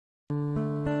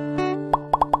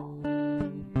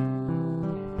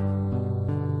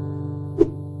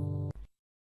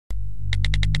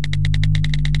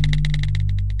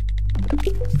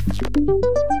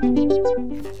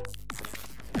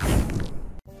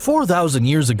4,000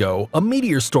 years ago, a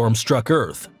meteor storm struck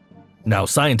Earth. Now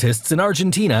scientists in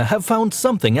Argentina have found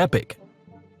something epic.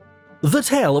 The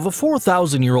tale of a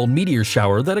 4,000-year-old meteor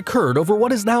shower that occurred over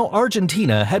what is now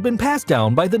Argentina had been passed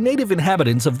down by the native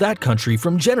inhabitants of that country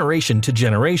from generation to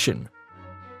generation.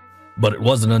 But it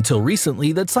wasn't until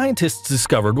recently that scientists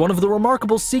discovered one of the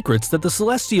remarkable secrets that the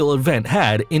celestial event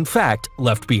had, in fact,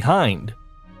 left behind.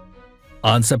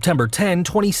 On September 10,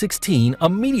 2016, a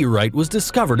meteorite was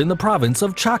discovered in the province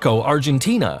of Chaco,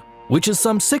 Argentina, which is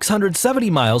some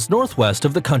 670 miles northwest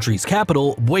of the country's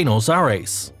capital, Buenos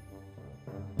Aires.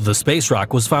 The space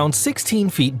rock was found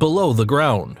 16 feet below the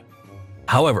ground.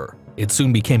 However, it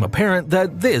soon became apparent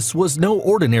that this was no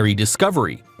ordinary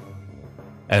discovery.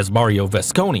 As Mario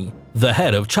Vesconi, the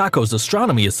head of Chaco's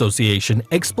Astronomy Association,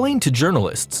 explained to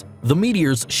journalists, the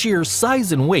meteor's sheer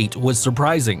size and weight was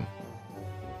surprising.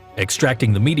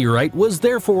 Extracting the meteorite was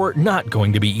therefore not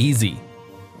going to be easy.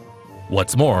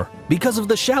 What's more, because of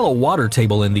the shallow water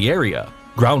table in the area,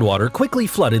 groundwater quickly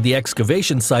flooded the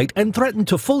excavation site and threatened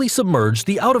to fully submerge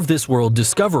the out-of-this-world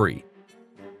discovery.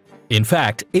 In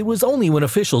fact, it was only when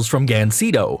officials from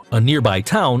Gancedo, a nearby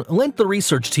town, lent the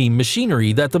research team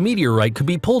machinery that the meteorite could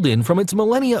be pulled in from its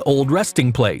millennia-old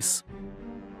resting place.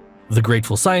 The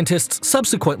grateful scientists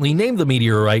subsequently named the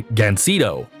meteorite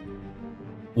Gancedo.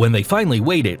 When they finally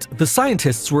weighed it, the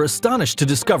scientists were astonished to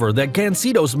discover that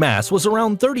Gancedo's mass was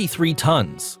around 33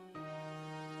 tons.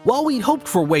 While we'd hoped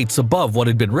for weights above what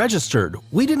had been registered,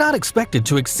 we did not expect it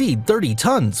to exceed 30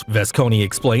 tons, Vesconi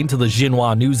explained to the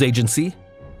Xinhua news agency.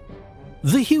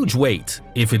 The huge weight,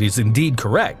 if it is indeed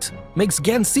correct, makes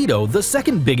Gancedo the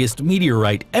second biggest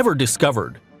meteorite ever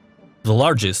discovered. The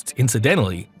largest,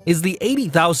 incidentally, is the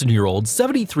 80,000-year-old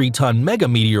 73-ton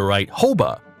megameteorite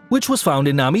Hoba, which was found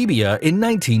in Namibia in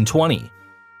 1920.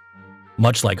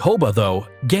 Much like Hoba, though,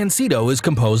 Gancedo is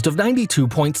composed of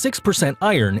 92.6%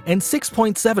 iron and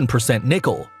 6.7%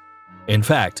 nickel. In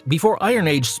fact, before Iron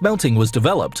Age smelting was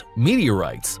developed,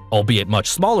 meteorites, albeit much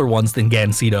smaller ones than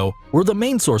Gancedo, were the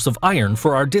main source of iron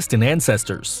for our distant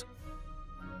ancestors.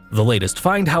 The latest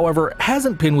find, however,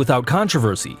 hasn't been without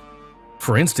controversy.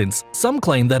 For instance, some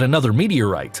claim that another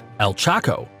meteorite, El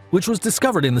Chaco, which was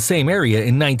discovered in the same area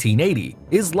in 1980,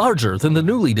 is larger than the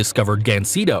newly discovered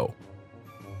Gancedo.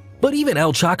 But even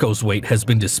El Chaco's weight has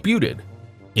been disputed.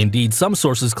 Indeed, some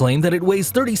sources claim that it weighs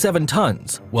 37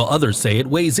 tons, while others say it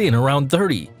weighs in around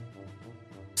 30.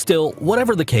 Still,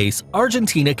 whatever the case,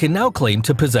 Argentina can now claim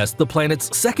to possess the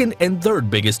planet's second and third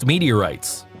biggest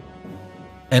meteorites.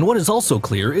 And what is also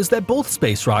clear is that both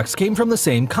space rocks came from the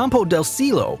same Campo del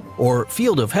Cielo, or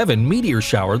Field of Heaven meteor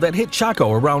shower that hit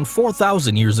Chaco around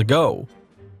 4,000 years ago.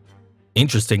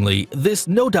 Interestingly, this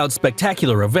no doubt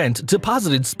spectacular event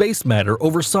deposited space matter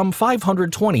over some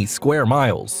 520 square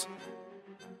miles.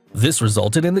 This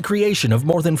resulted in the creation of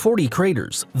more than 40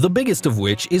 craters, the biggest of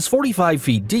which is 45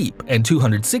 feet deep and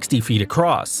 260 feet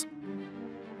across.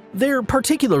 They're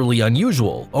particularly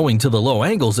unusual owing to the low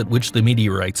angles at which the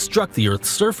meteorite struck the Earth's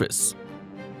surface.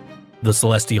 The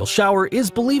celestial shower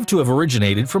is believed to have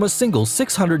originated from a single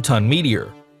 600-ton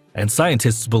meteor, and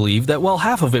scientists believe that while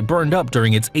half of it burned up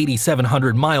during its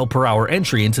 8,700 mile-per-hour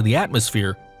entry into the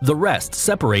atmosphere, the rest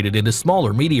separated into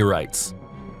smaller meteorites.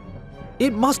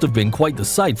 It must have been quite the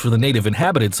sight for the native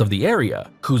inhabitants of the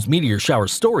area, whose meteor shower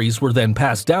stories were then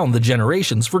passed down the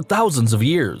generations for thousands of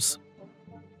years.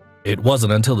 It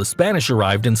wasn't until the Spanish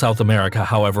arrived in South America,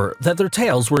 however, that their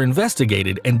tales were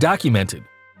investigated and documented.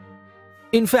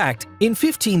 In fact, in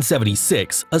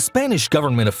 1576, a Spanish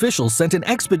government official sent an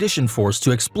expedition force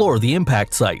to explore the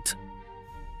impact site.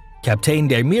 Captain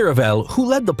de Miravel, who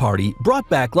led the party, brought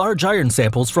back large iron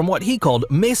samples from what he called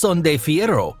Mesón de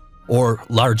Fierro, or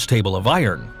large table of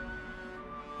iron.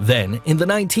 Then, in the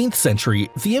 19th century,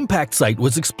 the impact site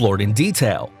was explored in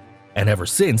detail. And ever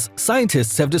since,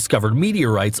 scientists have discovered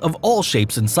meteorites of all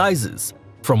shapes and sizes,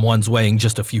 from ones weighing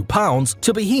just a few pounds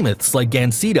to behemoths like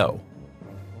Gancedo.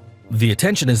 The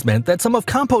attention has meant that some of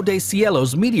Campo de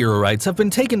Cielo's meteorites have been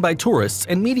taken by tourists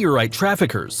and meteorite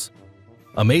traffickers.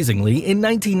 Amazingly, in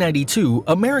 1992,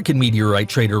 American meteorite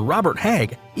trader Robert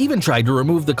Hagg even tried to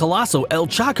remove the colossal El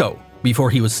Chaco before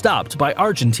he was stopped by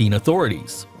Argentine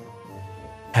authorities.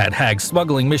 Had Hagg's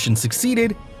smuggling mission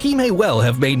succeeded, he may well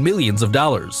have made millions of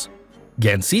dollars.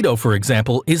 Gancedo, for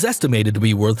example, is estimated to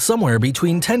be worth somewhere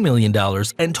between $10 million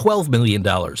and $12 million.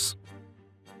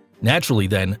 Naturally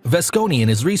then, Vesconi and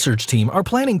his research team are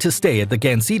planning to stay at the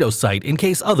Gancedo site in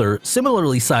case other,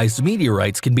 similarly sized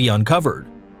meteorites can be uncovered.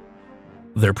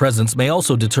 Their presence may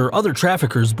also deter other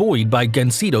traffickers buoyed by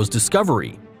Gancedo's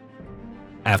discovery.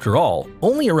 After all,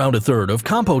 only around a third of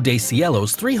Campo de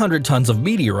Cielo's 300 tons of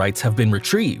meteorites have been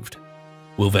retrieved.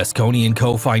 Will Vesconi and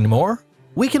Co. find more?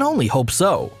 We can only hope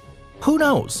so. Who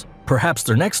knows? Perhaps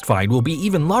their next find will be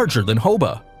even larger than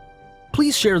Hoba.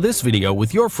 Please share this video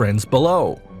with your friends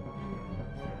below.